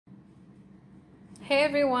Hey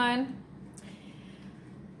everyone.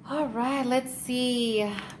 All right, let's see.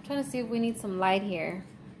 I'm trying to see if we need some light here.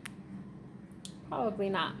 Probably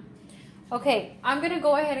not. Okay, I'm going to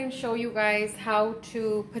go ahead and show you guys how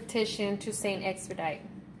to petition to Saint Expedite.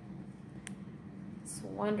 This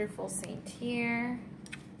wonderful saint here.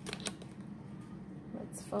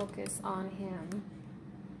 Let's focus on him.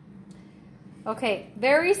 Okay,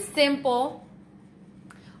 very simple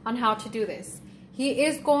on how to do this. He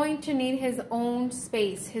is going to need his own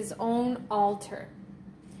space, his own altar.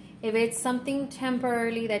 If it's something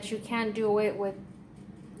temporarily that you can't do it with,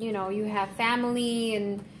 you know, you have family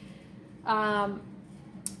and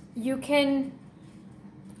you can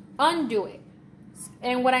undo it.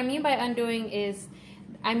 And what I mean by undoing is,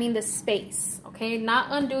 I mean the space, okay? Not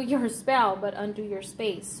undo your spell, but undo your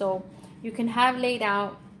space. So you can have laid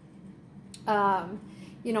out,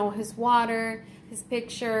 you know, his water, his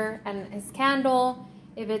picture, and his candle.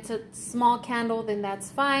 If it's a small candle, then that's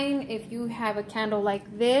fine. If you have a candle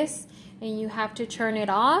like this and you have to turn it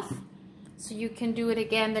off, so you can do it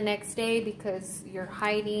again the next day because you're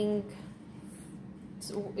hiding,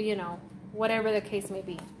 you know, whatever the case may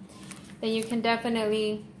be, then you can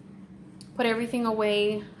definitely put everything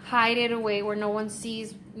away, hide it away where no one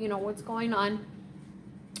sees, you know, what's going on.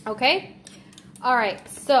 Okay? All right,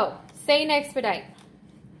 so Saint Expedite.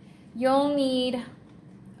 You'll need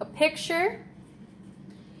a picture,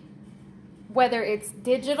 whether it's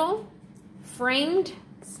digital, framed,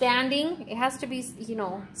 standing. It has to be, you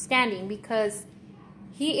know, standing because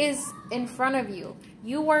he is in front of you.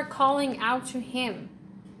 You are calling out to him.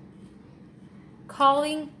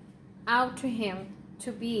 Calling out to him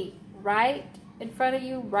to be right in front of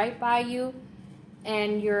you, right by you.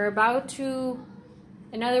 And you're about to,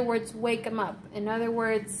 in other words, wake him up. In other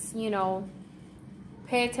words, you know,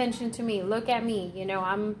 pay attention to me. Look at me. You know,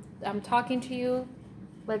 I'm talking to you.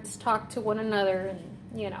 Let's talk to one another, and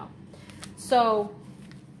you know. So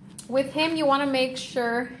with him, you want to make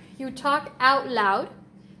sure you talk out loud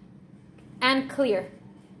and clear.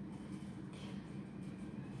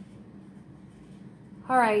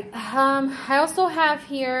 All right. I also have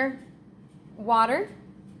here water.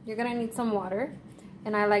 You're gonna need some water,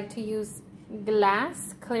 and I like to use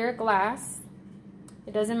glass, clear glass.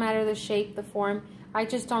 It doesn't matter the shape, the form. I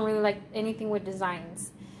just don't really like anything with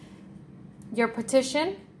designs. Your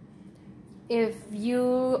petition, if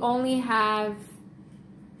you only have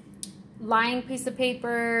lined piece of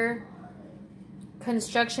paper,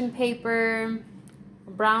 construction paper,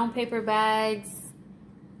 brown paper bags,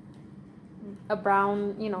 a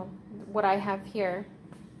brown, you know, what I have here,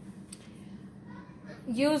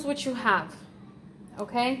 use what you have,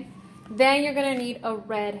 okay? Then you're gonna need a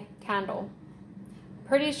red candle.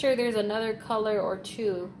 Pretty sure there's another color or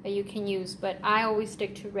two that you can use, but I always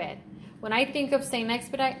stick to red. When I think of Saint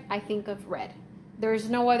Expedite, I think of red. There's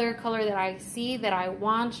no other color that I see that I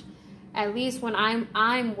want, at least when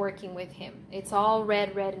I'm working with him. It's all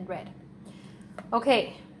red, red, and red.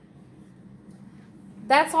 Okay.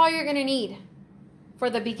 That's all you're gonna need for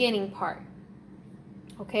the beginning part.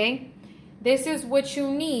 Okay? This is what you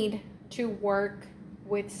need to work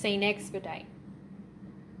with Saint Expedite.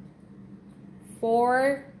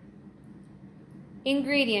 4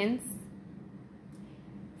 ingredients,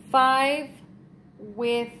 5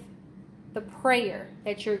 with the prayer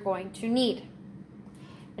that you're going to need.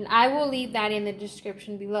 And I will leave that in the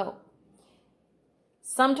description below.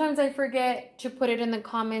 Sometimes I forget to put it in the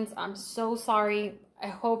comments. I'm so sorry. I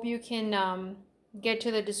hope you can get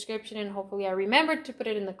to the description, and hopefully I remember to put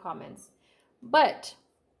it in the comments. But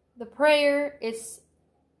the prayer is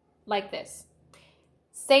like this.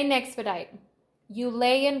 Saint Expedite, you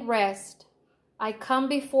lay and rest. I come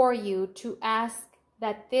before you to ask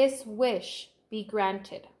that this wish be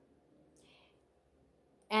granted.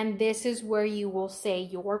 And this is where you will say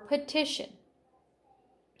your petition.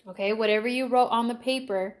 Okay, whatever you wrote on the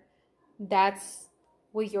paper, that's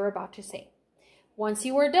what you're about to say. Once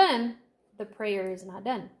you are done, the prayer is not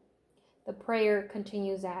done. The prayer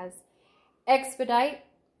continues as, expedite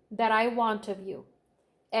that I want of you.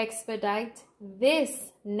 Expedite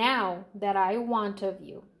this now that I want of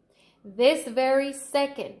you. This very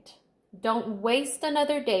second. Don't waste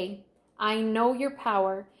another day. I know your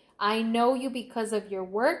power. I know you because of your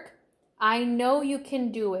work. I know you can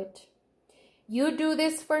do it. You do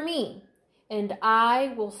this for me, and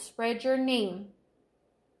I will spread your name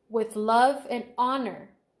with love and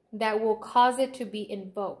honor that will cause it to be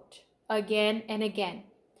invoked again and again.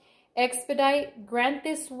 Expedite, grant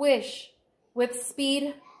this wish with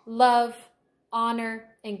speed, love, honor,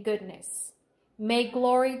 and goodness. May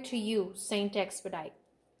glory to you, Saint Expedite.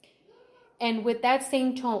 And with that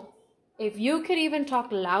same tone, if you could even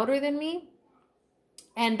talk louder than me,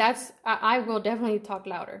 And that's, I will definitely talk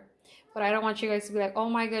louder. But I don't want you guys to be like, oh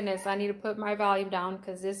my goodness, I need to put my volume down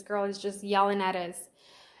because this girl is just yelling at us.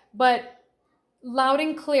 But loud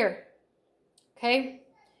and clear, okay?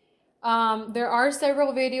 There are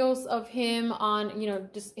several videos of him on, you know,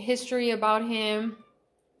 just history about him.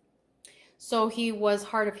 So he was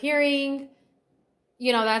hard of hearing.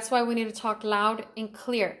 You know, that's why we need to talk loud and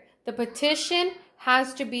clear. The petition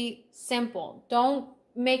has to be simple. Don't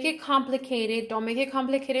make it complicated. Don't make it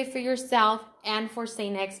complicated for yourself and for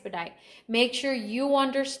Saint Expedite. Make sure you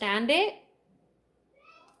understand it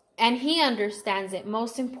and he understands it,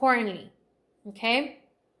 most importantly. Okay?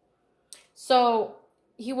 So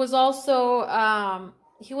he was also,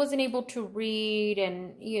 he wasn't able to read,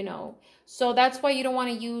 and, you know, so that's why you don't want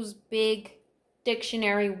to use big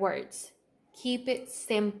dictionary words. Keep it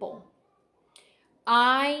simple.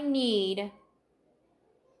 I need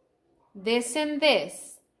this and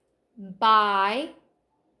this by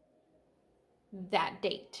that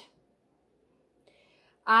date.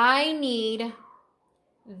 I need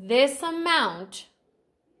this amount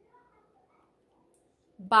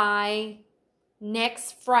by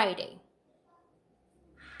next Friday.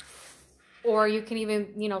 Or you can even,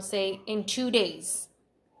 you know, say in 2 days,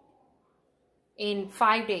 in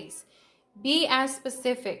 5 days. Be as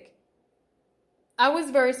specific. I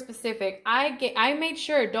was very specific. I made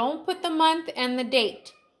sure, don't put the month and the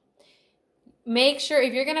date. Make sure,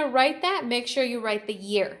 if you're going to write that, make sure you write the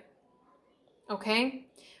year. Okay?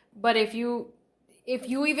 But if you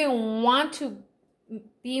even want to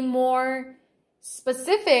be more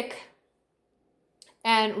specific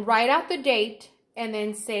and write out the date and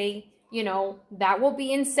then say, you know, that will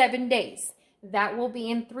be in 7 days. That will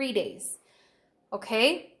be in 3 days.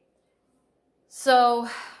 Okay? So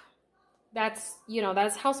that's, you know,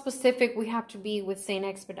 that's how specific we have to be with Saint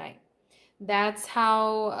Expedite. That's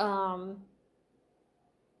how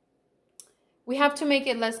we have to make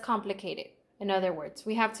it less complicated. In other words,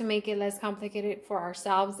 we have to make it less complicated for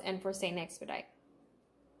ourselves and for Saint Expedite.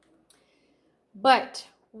 But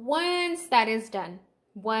once that is done,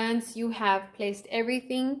 once you have placed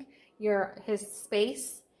everything, his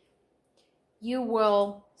space, you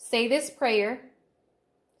will say this prayer,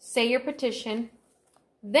 say your petition.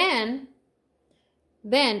 Then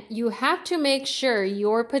you have to make sure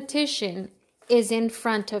your petition is in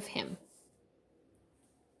front of him.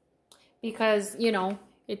 Because, you know,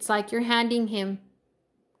 it's like you're handing him,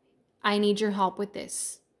 I need your help with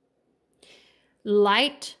this.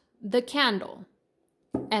 Light the candle,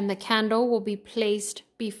 and the candle will be placed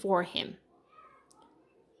before him.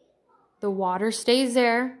 The water stays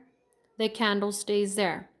there, the candle stays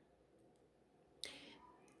there.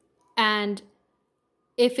 And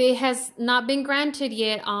if it has not been granted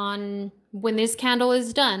yet on when this candle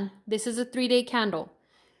is done, this is a 3-day candle.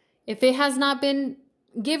 If it has not been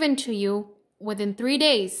given to you within 3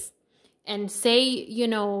 days, and say, you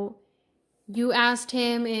know, you asked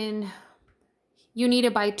him and you need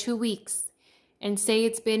it by 2 weeks, and say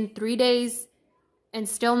it's been 3 days and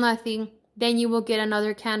still nothing, then you will get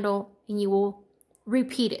another candle and you will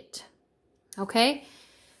repeat it. Okay?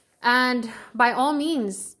 And by all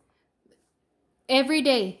means, every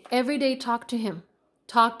day, talk to him.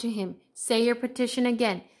 Talk to him. Say your petition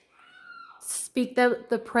again. Speak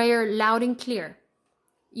the prayer loud and clear.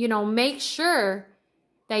 You know, make sure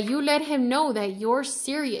that you let him know that you're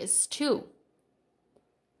serious too.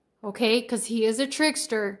 Okay? Because he is a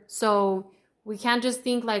trickster. So we can't just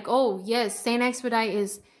think like, oh, yes, Saint Expedite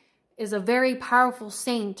is a very powerful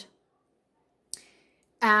saint.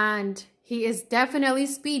 And he is definitely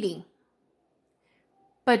speeding.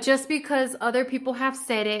 But just because other people have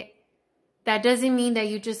said it, that doesn't mean that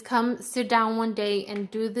you just come sit down one day and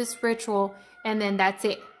do this ritual and then that's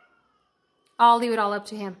it. I'll leave it all up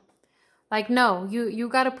to him. Like, no, you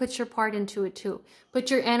got to put your part into it too.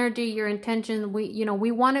 Put your energy, your intention.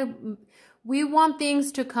 We want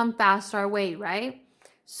things to come fast our way, right?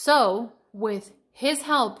 So with his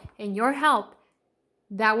help and your help,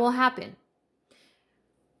 that will happen.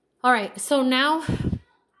 All right. So now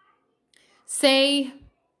say,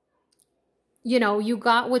 you know, you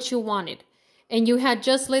got what you wanted and you had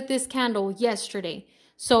just lit this candle yesterday.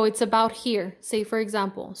 So it's about here, say for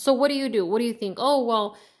example. So what do you do? What do you think? Oh,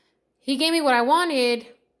 well, he gave me what I wanted.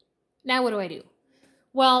 Now what do I do?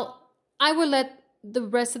 Well, I would let the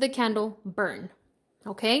rest of the candle burn.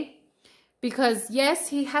 Okay? Because yes,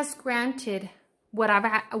 he has granted what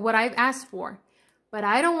I've asked for, but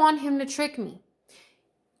I don't want him to trick me.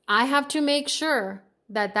 I have to make sure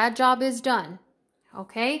that that job is done.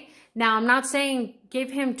 Okay? Now, I'm not saying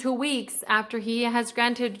give him 2 weeks after he has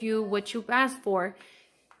granted you what you asked for.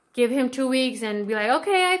 give him 2 weeks and be like,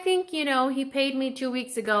 okay, I think, you know, he paid me 2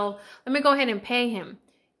 weeks ago. Let me go ahead and pay him.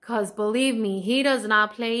 Because believe me, he does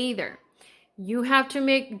not play either. You have to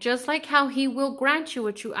make, just like how he will grant you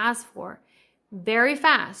what you ask for, very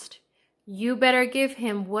fast. You better give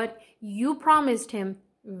him what you promised him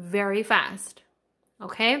very fast.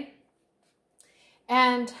 Okay?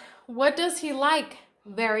 And what does he like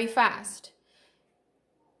very fast?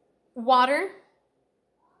 Water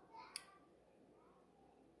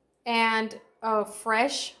and a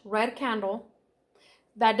fresh red candle.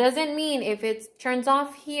 That doesn't mean if it turns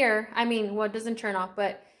off here, I mean, well, it doesn't turn off,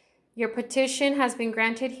 but your petition has been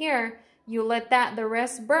granted here, you let the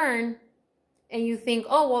rest burn, and you think,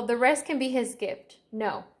 oh, well, the rest can be his gift.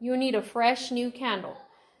 No, you need a fresh new candle.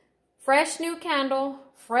 Fresh new candle,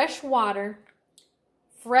 fresh water,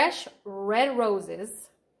 fresh red roses,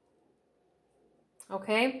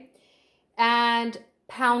 okay? And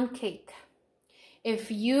pound cake.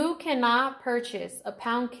 If you cannot purchase a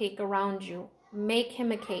pound cake around you, make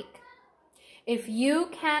him a cake. If you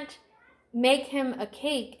can't make him a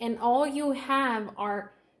cake and all you have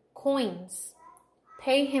are coins,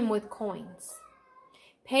 pay him with coins.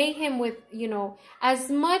 Pay him with, you know, as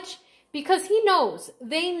much, because he knows,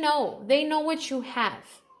 they know what you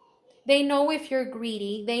have. They know if you're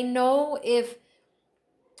greedy. They know if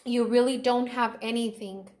you really don't have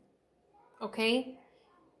anything, okay?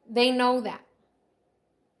 They know that.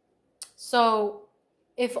 So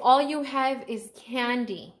if all you have is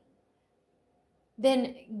candy,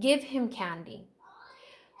 then give him candy.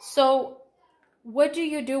 So what do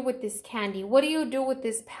you do with this candy? What do you do with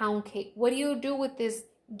this pound cake? What do you do with this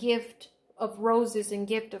gift of roses and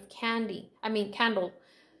gift of candle?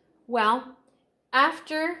 Well,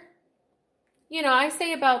 after, you know, I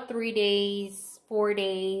say about 3 days, 4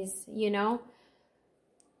 days, you know,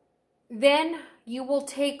 then you will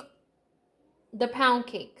take the pound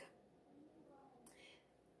cake,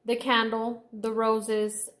 the candle, the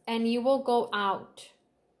roses, and you will go out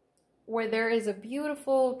where there is a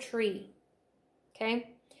beautiful tree,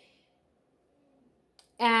 okay?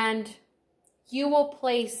 And you will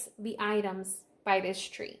place the items by this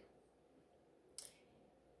tree.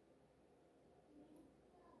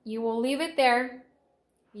 You will leave it there.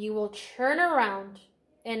 You will turn around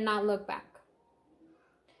and not look back.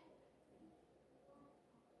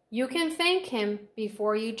 You can thank him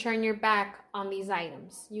before you turn your back on these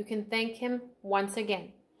items. You can thank him once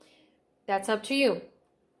again. That's up to you.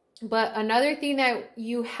 But another thing that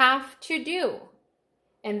you have to do,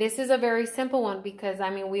 and this is a very simple one because, I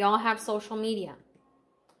mean, we all have social media.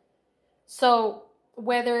 So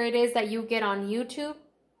whether it is that you get on YouTube,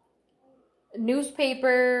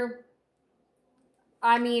 newspaper,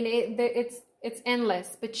 I mean, it's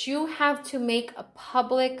endless. But you have to make a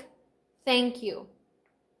public thank you.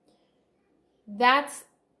 That's,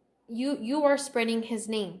 you are spreading his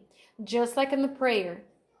name. Just like in the prayer,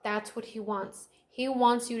 that's what he wants. He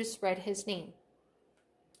wants you to spread his name.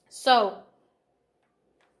 So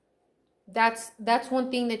that's one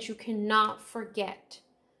thing that you cannot forget,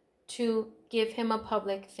 to give him a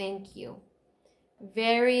public thank you.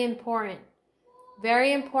 Very important.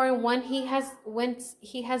 Very important. When he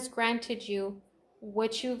has granted you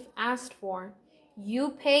what you've asked for,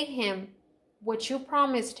 you pay him what you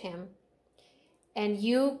promised him, and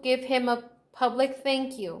you give him a public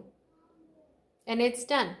thank you, and it's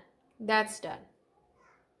done. That's done.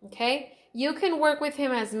 Okay? You can work with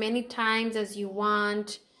him as many times as you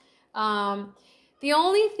want. The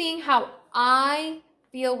only thing how I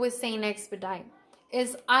feel with Saint Expedite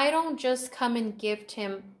is I don't just come and gift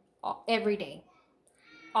him every day,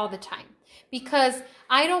 all the time, because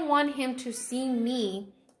I don't want him to see me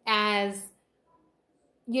as,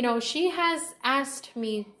 you know, she has asked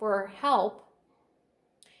me for help,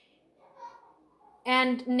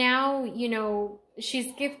 and now, you know,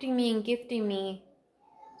 she's gifting me.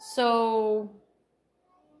 So,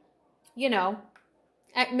 you know,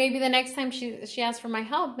 maybe the next time she asks for my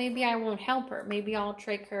help, maybe I won't help her. Maybe I'll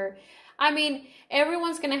trick her. I mean,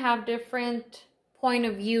 everyone's going to have different point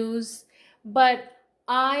of views, but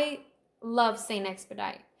I love Saint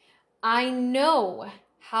Expedite. I know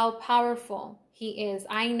how powerful he is.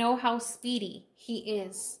 I know how speedy he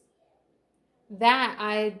is. That,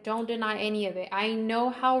 I don't deny any of it. I know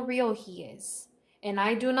how real he is. And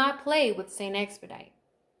I do not play with Saint Expedite.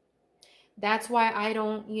 That's why I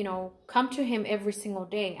don't, you know, come to him every single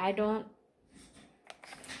day. I don't.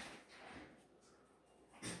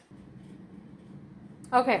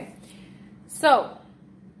 Okay. So,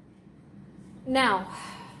 now,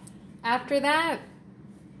 after that,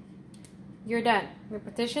 you're done. Your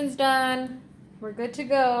petition's done. We're good to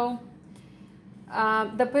go.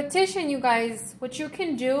 The petition, you guys, what you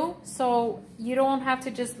can do so you don't have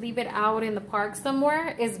to just leave it out in the park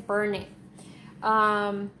somewhere is burn it.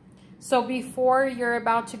 So before you're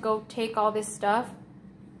about to go take all this stuff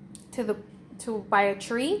to buy a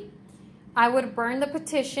tree, I would burn the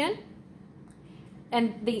petition,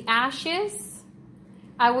 and the ashes,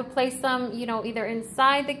 I would place them, you know, either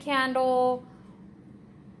inside the candle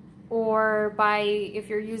or by, if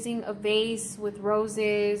you're using a vase with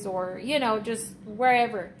roses, or, you know, just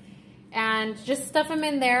wherever, and just stuff them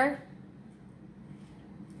in there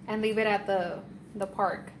and leave it at the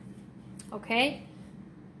park. Okay,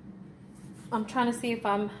 I'm trying to see if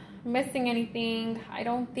I'm missing anything. I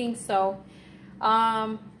don't think so.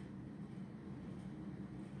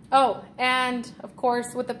 Oh, and of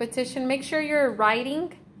course with the petition, make sure your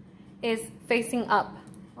writing is facing up.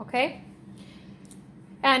 Okay,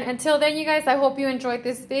 and until then, you guys, I hope you enjoyed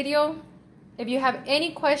this video. If you have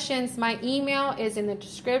any questions, my email is in the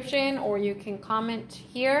description, or you can comment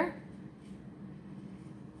here.